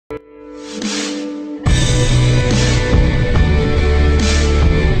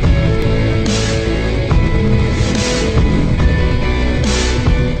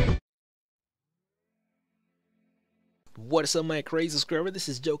What's up, my crazy subscriber? This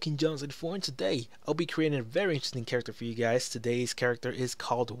is Joking Jones 84, and today I'll be creating a very interesting character for you guys. Today's character is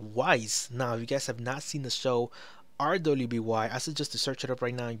called Weiss. Now, if you guys have not seen the show RWBY, I suggest to search it up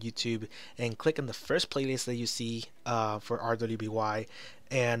right now on YouTube and click on the first playlist that you see for RWBY,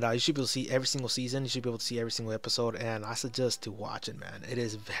 and you should be able to see every single season. You should be able to see every single episode, and I suggest to watch it, man. It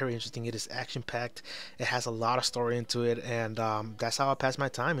is very interesting. It is action packed. It has a lot of story into it, and that's how I pass my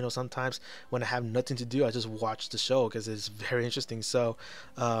time. Sometimes when I have nothing to do, I just watch the show because it's very interesting. So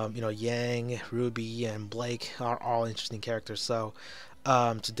Yang, Ruby, and Blake are all interesting characters. So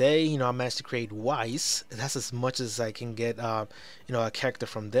today, I managed to create Weiss. That's as much as I can get, a character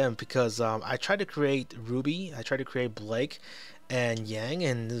from them, because I tried to create Ruby, I tried to create Blake and Yang,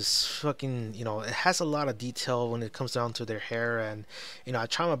 and this fucking, it has a lot of detail when it comes down to their hair, and I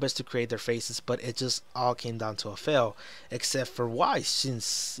try my best to create their faces, but it just all came down to a fail, except for Weiss,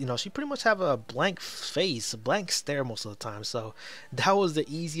 since she pretty much have a blank face, a blank stare most of the time. So that was the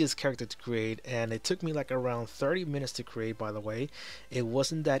easiest character to create, and it took me like around 30 minutes to create. By the way, it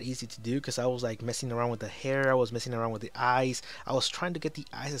wasn't that easy to do because I was like messing around with the hair, I was messing around with the eyes, I was trying to get the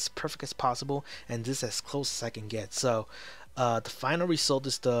eyes as perfect as possible, and this as close as I can get. So the final result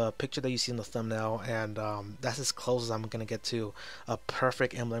is the picture that you see in the thumbnail, and that's as close as I'm gonna get to a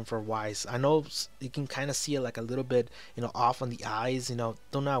perfect emblem for Weiss. I know you can kind of see it like a little bit, off on the eyes.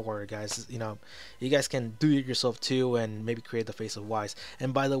 Do not worry, guys. You guys can do it yourself too, and maybe create the face of Weiss.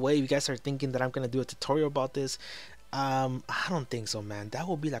 And by the way, if you guys are thinking that I'm gonna do a tutorial about this, I don't think so, man. That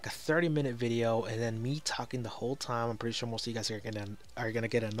will be like a 30-minute video and then me talking the whole time. I'm pretty sure most of you guys are gonna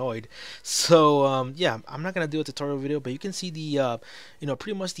get annoyed. So yeah, I'm not gonna do a tutorial video, but you can see the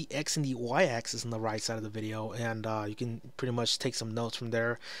pretty much the X and the Y axis on the right side of the video, and you can pretty much take some notes from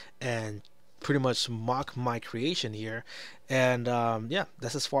there and pretty much mock my creation here. And yeah,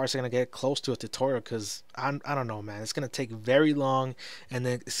 that's as far as I'm gonna get close to a tutorial, because I don't know, man, it's gonna take very long, and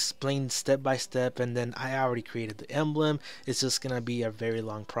then explain step by step, and then I already created the emblem. It's just gonna be a very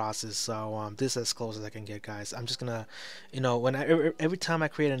long process. So this is as close as I can get, guys. I'm just gonna when every time I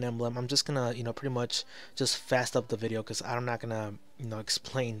create an emblem, I'm just gonna pretty much just fast up the video, because I'm not gonna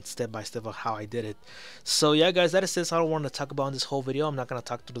explain step by step of how I did it. So yeah, guys, that is it. I don't want to talk about in this whole video. I'm not gonna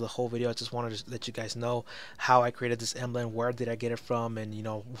talk through the whole video. I just wanted to let you guys know how I created this emblem, where did I get it from, and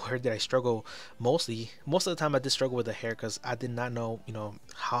where did I struggle mostly. Most of the time I did struggle with the hair, because I did not know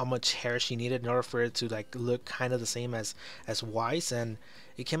how much hair she needed in order for it to like look kind of the same as Weiss, and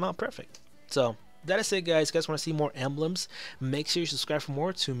it came out perfect. So that is it, guys. If you guys want to see more emblems, make sure you subscribe for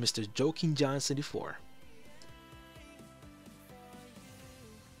more to Mr. Joking John 74.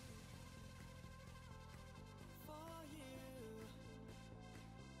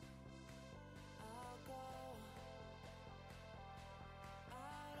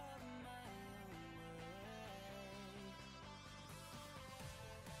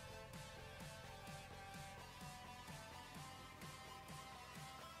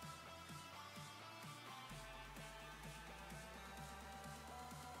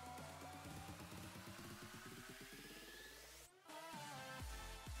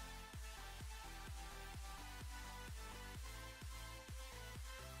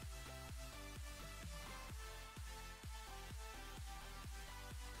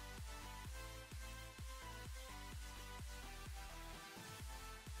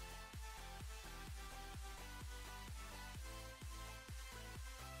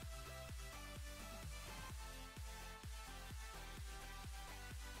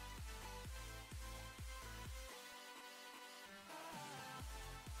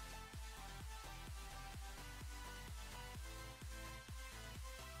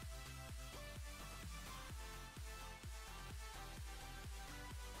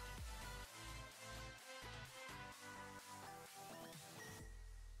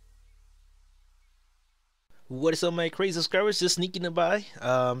 What is up, my crazy subscribers? Just sneaking by.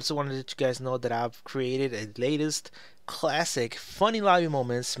 So wanted to let you guys know that I've created a latest classic funny lobby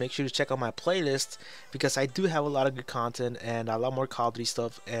moments. Make sure to check out my playlist, because I do have a lot of good content and a lot more COD 3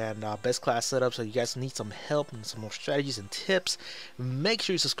 stuff and best class setup. So you guys need some help and some more strategies and tips, make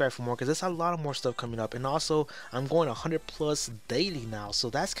sure you subscribe for more, because there's a lot of more stuff coming up. And also, I'm going 100 plus daily now, so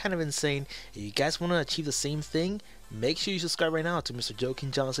that's kind of insane. If you guys want to achieve the same thing, make sure you subscribe right now to Mr.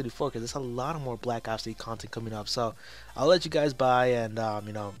 Joking John 74, because there's a lot of more Black Ops 3 content coming up. So I'll let you guys by, and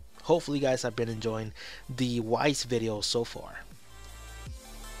hopefully you guys have been enjoying the Weiss video so far.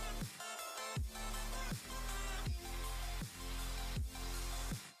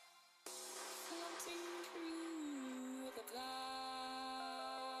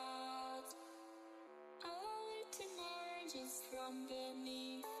 From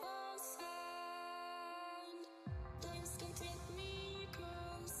beneath